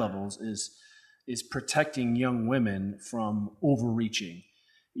high levels is protecting young women from overreaching.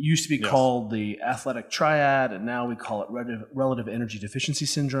 It used to be called the athletic triad, and now we call it relative energy deficiency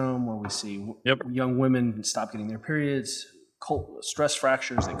syndrome, where we see young women stop getting their periods, stress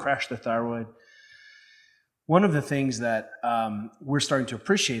fractures, they crash their thyroid. One of the things that we're starting to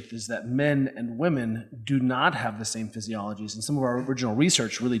appreciate is that men and women do not have the same physiologies. And some of our original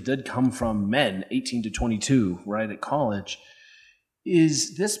research really did come from men, 18 to 22, right, at college.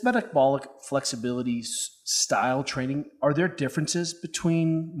 Is this metabolic flexibility style training, are there differences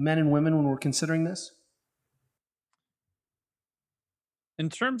between men and women when we're considering this? In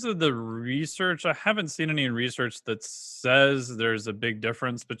terms of the research, I haven't seen any research that says there's a big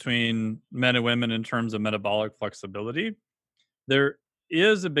difference between men and women in terms of metabolic flexibility. There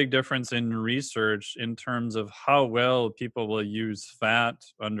is a big difference in research in terms of how well people will use fat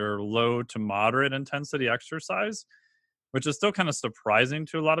under low to moderate intensity exercise, which is still kind of surprising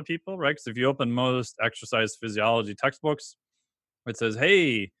to a lot of people, right? Because if you open most exercise physiology textbooks, it says,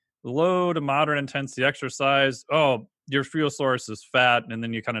 hey, low to moderate intensity exercise, oh, your fuel source is fat, and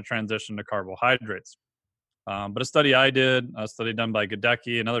then you kind of transition to carbohydrates. But a study I did, a study done by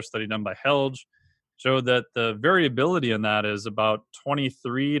Gadecki, another study done by Helge, showed that the variability in that is about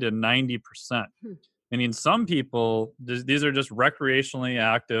 23 to 90%. Meaning some people, these are just recreationally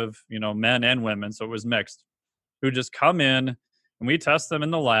active, men and women, so it was mixed, who just come in and we test them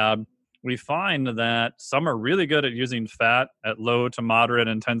in the lab. We find that some are really good at using fat at low to moderate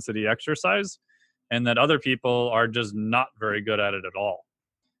intensity exercise, and that other people are just not very good at it at all.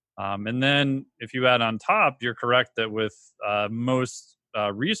 And then if you add on top, you're correct that with most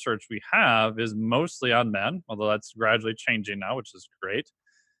research we have is mostly on men, although that's gradually changing now, which is great.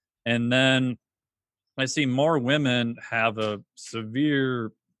 And then I see more women have a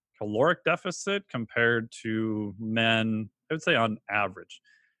severe caloric deficit compared to men, I would say on average,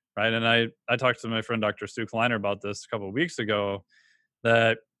 right? And I talked to my friend Dr. Stu Kleiner about this a couple of weeks ago,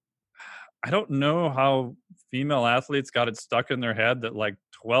 that I don't know how female athletes got it stuck in their head that like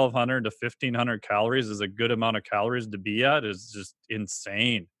 1,200 to 1,500 calories is a good amount of calories to be at is just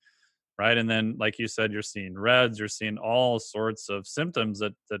insane, right? And then, like you said, you're seeing reds, you're seeing all sorts of symptoms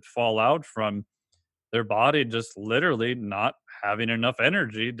that fall out from their body just literally not having enough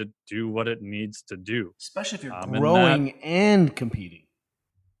energy to do what it needs to do. Especially if you're growing and competing.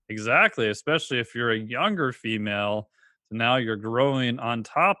 Exactly, especially if you're a younger female. So now you're growing on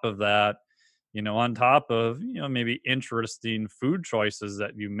top of that, on top of, maybe interesting food choices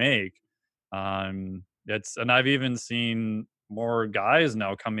that you make. And I've even seen more guys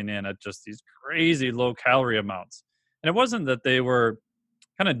now coming in at just these crazy low calorie amounts. And it wasn't that they were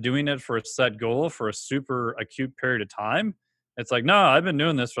kind of doing it for a set goal for a super acute period of time. It's like, no, I've been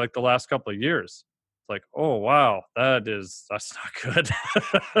doing this for like the last couple of years. It's like, oh, wow, that's not good.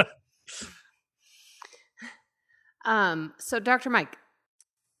 So Dr. Mike,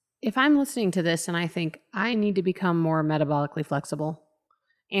 if I'm listening to this and I think I need to become more metabolically flexible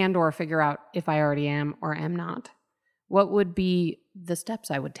and or figure out if I already am or am not, what would be the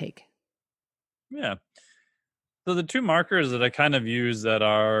steps I would take? Yeah. So the two markers that I kind of use that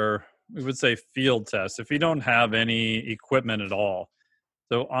are, we would say, field tests, if you don't have any equipment at all.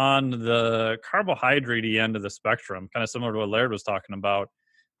 So on the carbohydrate end of the spectrum, kind of similar to what Laird was talking about,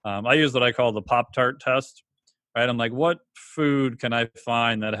 I use what I call the Pop-Tart test. Right, I'm like, what food can I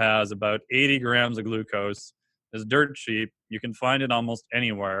find that has about 80 grams of glucose, is dirt cheap, you can find it almost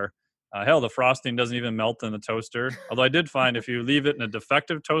anywhere. Hell, the frosting doesn't even melt in the toaster. Although I did find if you leave it in a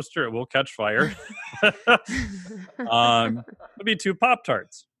defective toaster, it will catch fire. It'd be 2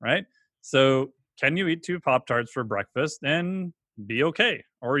 Pop-Tarts, right? So can you eat 2 Pop-Tarts for breakfast and be okay?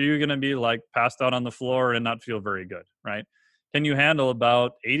 Or are you going to be like passed out on the floor and not feel very good, right? Can you handle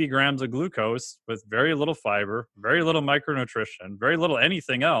about 80 grams of glucose with very little fiber, very little micronutrition, very little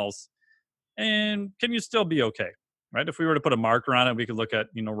anything else? And can you still be okay? right? If we were to put a marker on it, we could look at,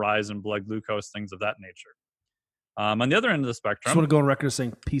 rise in blood glucose, things of that nature. On the other end of the Just spectrum, want to go on record as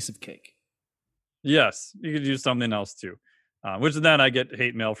saying piece of cake. yes, you could use something else too. Which then I get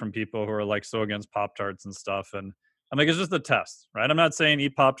hate mail from people who are like so against Pop-Tarts and stuff. And I'm like, it's just a test, right? I'm not saying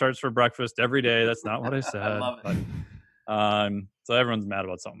eat Pop-Tarts for breakfast every day. That's not what I said. I love it. But, so everyone's mad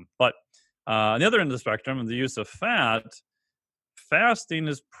about something. But on the other end of the spectrum, the use of fat, fasting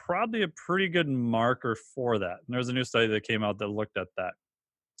is probably a pretty good marker for that. And there's a new study that came out that looked at that.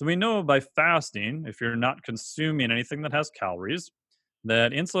 So we know by fasting, if you're not consuming anything that has calories,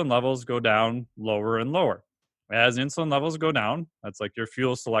 that insulin levels go down lower and lower. As insulin levels go down, that's like your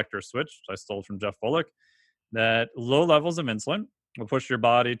fuel selector switch, which I stole from Jeff Bullock, that low levels of insulin will push your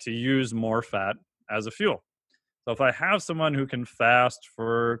body to use more fat as a fuel. So if I have someone who can fast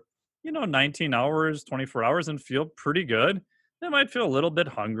for, 19 hours, 24 hours and feel pretty good, they might feel a little bit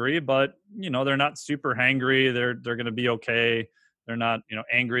hungry, but, they're not super hangry. They're going to be okay. They're not,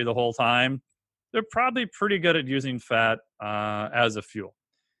 angry the whole time. They're probably pretty good at using fat as a fuel.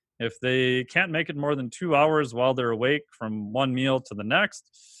 If they can't make it more than 2 hours while they're awake from one meal to the next,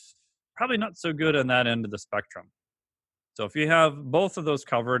 probably not so good on that end of the spectrum. So if you have both of those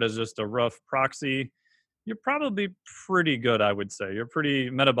covered as just a rough proxy, you're probably pretty good, I would say. You're pretty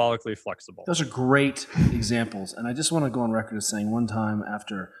metabolically flexible. Those are great examples. And I just want to go on record as saying one time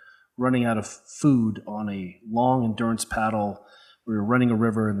after running out of food on a long endurance paddle, we were running a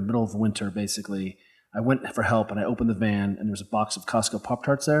river in the middle of winter, basically. I went for help and I opened the van and there was a box of Costco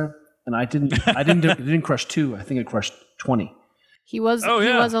Pop-Tarts there. And I didn't crush 2. I think I crushed 20. He was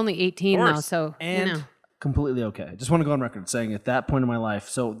only 18 though, so and completely okay. I just want to go on record saying at that point in my life,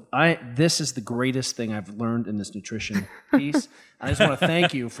 so this is the greatest thing I've learned in this nutrition piece. And I just want to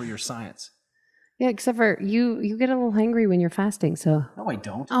thank you for your science. Yeah, except for you get a little hangry when you're fasting. So no, I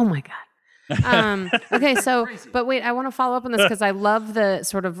don't. Oh my God. Okay, so, but wait, I want to follow up on this because I love the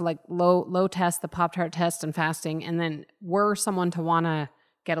sort of like low test, the Pop-Tart test and fasting. And then were someone to want to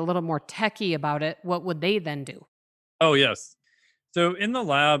get a little more techie about it, what would they then do? Oh, yes. So in the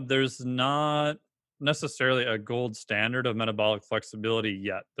lab, there's not necessarily a gold standard of metabolic flexibility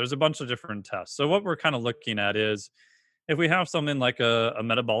yet. There's a bunch of different tests. So what we're kind of looking at is if we have something like a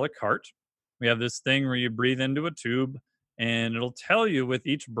metabolic cart, we have this thing where you breathe into a tube and it'll tell you with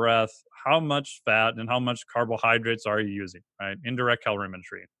each breath how much fat and how much carbohydrates are you using, right? Indirect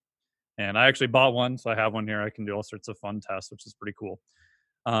calorimetry. And I actually bought one, so I have one here. I can do all sorts of fun tests, which is pretty cool.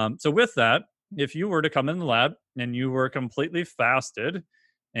 So with that, if you were to come in the lab and you were completely fasted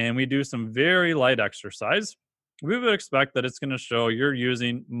and we do some very light exercise, we would expect that it's going to show you're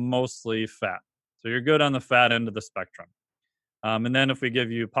using mostly fat. So you're good on the fat end of the spectrum. And then if we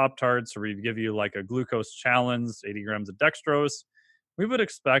give you Pop-Tarts or we give you like a glucose challenge, 80 grams of dextrose, we would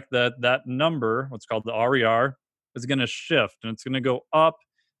expect that that number, what's called the RER, is going to shift and it's going to go up.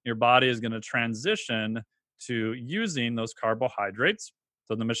 Your body is going to transition to using those carbohydrates.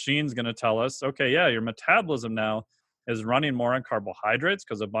 So the machine's going to tell us, okay, yeah, your metabolism now is running more on carbohydrates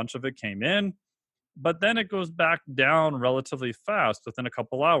because a bunch of it came in, but then it goes back down relatively fast within a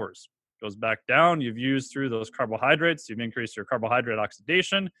couple hours. Goes back down, you've used through those carbohydrates, you've increased your carbohydrate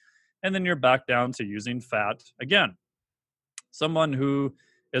oxidation, and then you're back down to using fat again. Someone who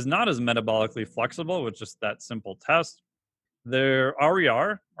is not as metabolically flexible with just that simple test, their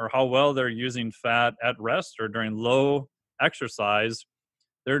RER, or how well they're using fat at rest or during low exercise,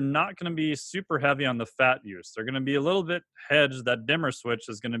 they're not going to be super heavy on the fat use. They're going to be a little bit hedged. That dimmer switch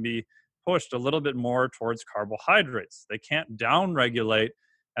is going to be pushed a little bit more towards carbohydrates. They can't downregulate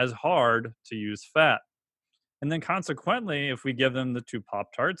as hard to use fat. And then consequently, if we give them the 2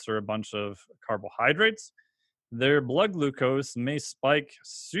 Pop-Tarts or a bunch of carbohydrates, their blood glucose may spike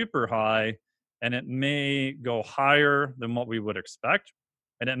super high and it may go higher than what we would expect.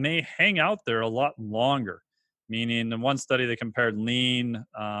 And it may hang out there a lot longer, meaning in one study they compared lean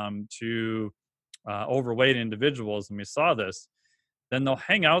to overweight individuals, and we saw this. Then they'll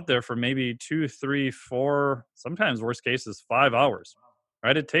hang out there for maybe 2, 3, 4, sometimes worst cases, 5 hours.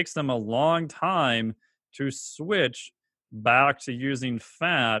 Right? It takes them a long time to switch back to using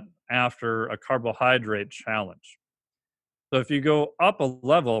fat after a carbohydrate challenge. So if you go up a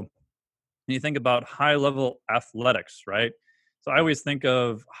level and you think about high level athletics, right? So I always think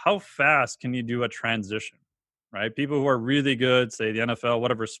of how fast can you do a transition, right? People who are really good, say the NFL,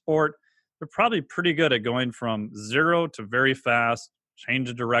 whatever sport, they're probably pretty good at going from 0 to very fast,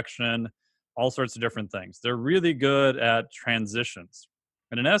 change of direction, all sorts of different things. They're really good at transitions.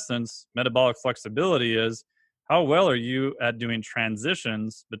 And in essence, metabolic flexibility is how well are you at doing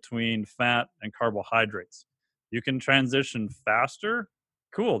transitions between fat and carbohydrates? You can transition faster.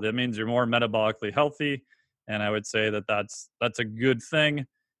 Cool. That means you're more metabolically healthy And I would say that that's a good thing.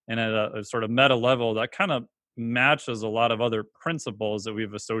 And at a sort of meta level, that kind of matches a lot of other principles that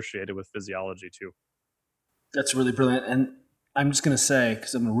we've associated with physiology too. That's really brilliant. And I'm just going to say,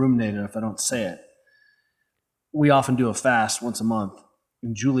 because I'm going to ruminate it if I don't say it, we often do a fast once a month.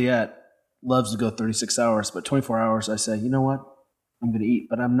 And Juliet loves to go 36 hours, but 24 hours, I say, you know what? I'm going to eat,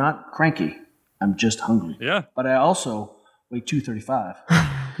 but I'm not cranky. I'm just hungry. Yeah. But I also weigh 235.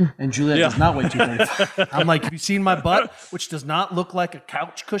 And Juliet does not weigh 235. I'm like, have you seen my butt, which does not look like a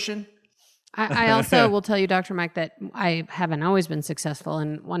couch cushion? I also will tell you, Dr. Mike, that I haven't always been successful.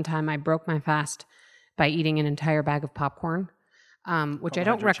 And one time I broke my fast by eating an entire bag of popcorn, which I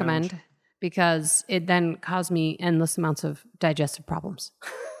don't recommend because it then caused me endless amounts of digestive problems.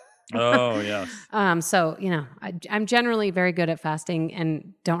 Oh, yes. So, I'm generally very good at fasting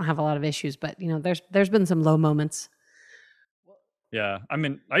and don't have a lot of issues, but there's been some low moments. Yeah. I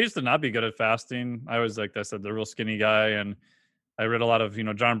mean, I used to not be good at fasting. I was, like I said, the real skinny guy. And I read a lot of,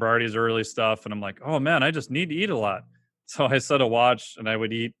 John Berardi's early stuff. And I'm like, oh man, I just need to eat a lot. So I set a watch and I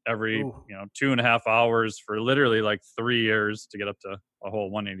would eat every, 2.5 hours for literally like 3 years to get up to a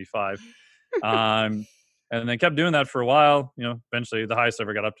whole 185. And then kept doing that for a while. Eventually the highest I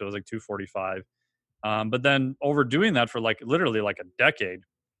ever got up to was like 245. But then overdoing that for literally a decade,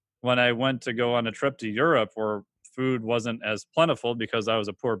 when I went to go on a trip to Europe where food wasn't as plentiful because I was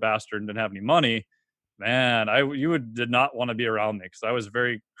a poor bastard and didn't have any money, man, you did not want to be around me because I was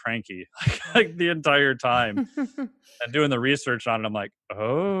very cranky like the entire time. And doing the research on it, I'm like,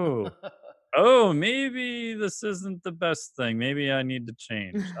 oh, maybe this isn't the best thing. Maybe I need to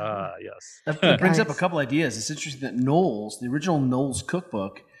change. Yes. That brings up a couple ideas. It's interesting that Knowles, the original Knowles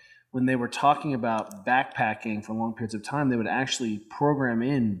cookbook, when they were talking about backpacking for long periods of time, they would actually program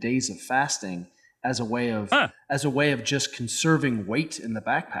in days of fasting as a way of just conserving weight in the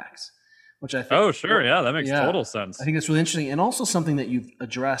backpacks, which I think. Oh, sure. Yeah, that makes total sense. I think that's really interesting. And also something that you've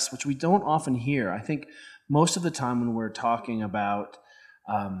addressed, which we don't often hear. I think most of the time when we're talking about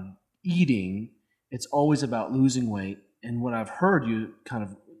eating, it's always about losing weight. And what I've heard you kind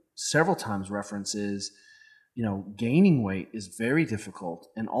of several times reference is, gaining weight is very difficult.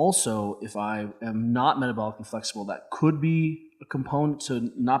 And also, if I am not metabolically flexible, that could be a component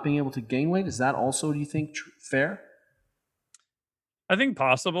to not being able to gain weight. Is that also, do you think, fair? I think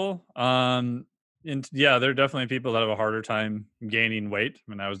possible. And yeah, there are definitely people that have a harder time gaining weight. I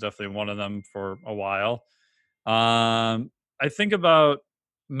mean, I was definitely one of them for a while. I think about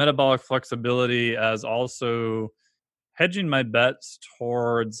metabolic flexibility as also hedging my bets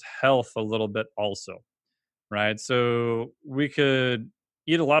towards health a little bit also, right? So we could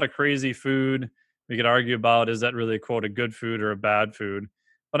eat a lot of crazy food. We could argue about, is that really, quote, a good food or a bad food?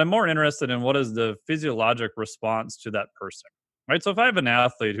 But I'm more interested in what is the physiologic response to that person, right? So if I have an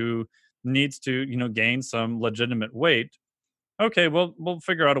athlete who needs to, gain some legitimate weight, okay, well, we'll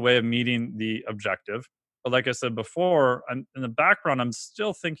figure out a way of meeting the objective. But like I said before, in the background, I'm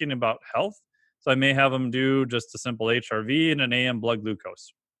still thinking about health. So I may have them do just a simple HRV and an AM blood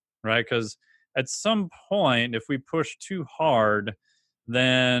glucose, right? Because at some point, if we push too hard,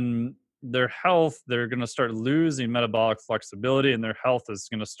 then their health, they're going to start losing metabolic flexibility and their health is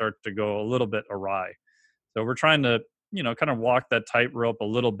going to start to go a little bit awry. So we're trying to, kind of walk that tightrope a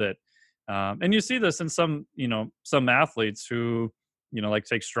little bit. And you see this in some athletes who, like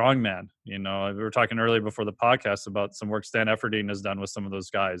take strongman. We were talking earlier before the podcast about some work Stan Efferding has done with some of those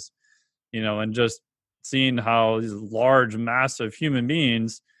guys, and just seeing how these large, massive human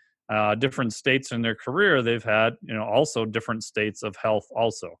beings, different states in their career, they've had, also different states of health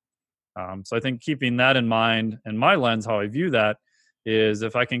also. So I think keeping that in mind, and my lens, how I view that is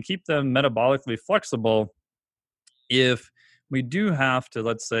if I can keep them metabolically flexible, if we do have to,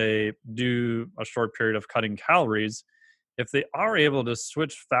 let's say, do a short period of cutting calories, if they are able to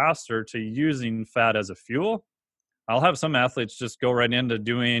switch faster to using fat as a fuel, I'll have some athletes just go right into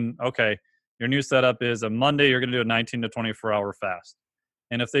doing, okay, your new setup is a Monday, you're going to do a 19 to 24 hour fast.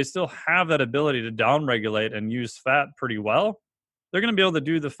 And if they still have that ability to downregulate and use fat pretty well, they're going to be able to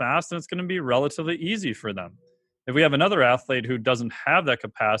do the fast and it's going to be relatively easy for them. If we have another athlete who doesn't have that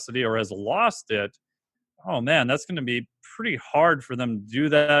capacity or has lost it, oh man, that's going to be pretty hard for them to do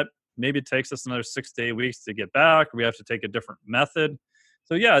that. Maybe it takes us another 6 to 8 weeks to get back. We have to take a different method.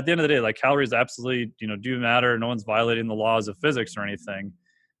 So yeah, at the end of the day, calories absolutely, do matter. No one's violating the laws of physics or anything.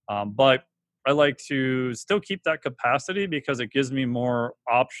 But I like to still keep that capacity because it gives me more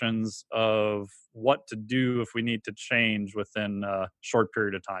options of what to do if we need to change within a short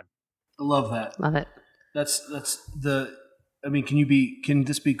period of time. I love that. Love it. Can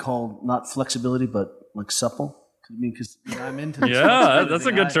this be called not flexibility, but supple? I mean, because I'm into this. Yeah, that's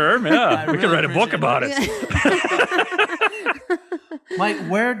a good term. Yeah, I we could really write a book appreciate about it. Mike,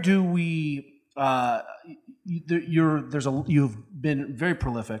 where do we? You've been very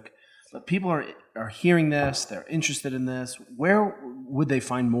prolific, but people are hearing this. They're interested in this. Where would they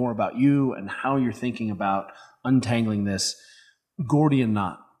find more about you and how you're thinking about untangling this Gordian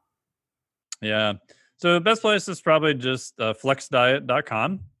knot? Yeah. So the best place is probably just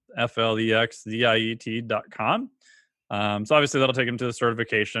flexdiet.com, FLEXDIET.com. So obviously that'll take them to the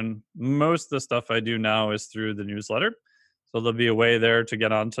certification. Most of the stuff I do now is through the newsletter. So there'll be a way there to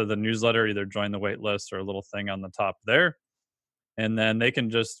get onto the newsletter, either join the wait list or a little thing on the top there. And then they can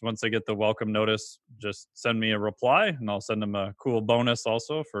just, once they get the welcome notice, just send me a reply and I'll send them a cool bonus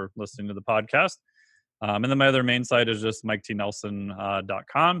also for listening to the podcast. And then my other main site is just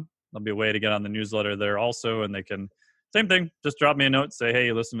MikeTNelson.com. There'll be a way to get on the newsletter there also. And they can, same thing, just drop me a note, say,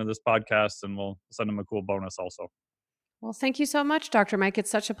 hey, listen to this podcast, and we'll send them a cool bonus also. Well, thank you so much, Dr. Mike. It's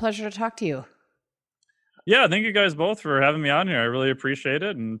such a pleasure to talk to you. Yeah, thank you guys both for having me on here. I really appreciate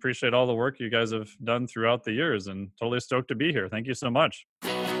it and appreciate all the work you guys have done throughout the years, and totally stoked to be here. Thank you so much.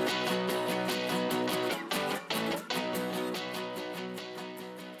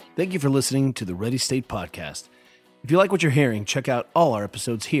 Thank you for listening to the Ready State Podcast. If you like what you're hearing, check out all our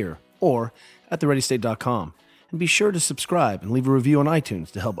episodes here or at thereadystate.com. And be sure to subscribe and leave a review on iTunes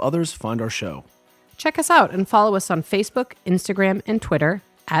to help others find our show. Check us out and follow us on Facebook, Instagram, and Twitter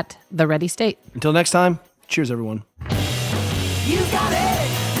at The Ready State. Until next time, cheers, everyone. You got it.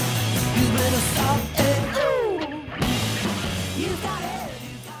 You better stop it.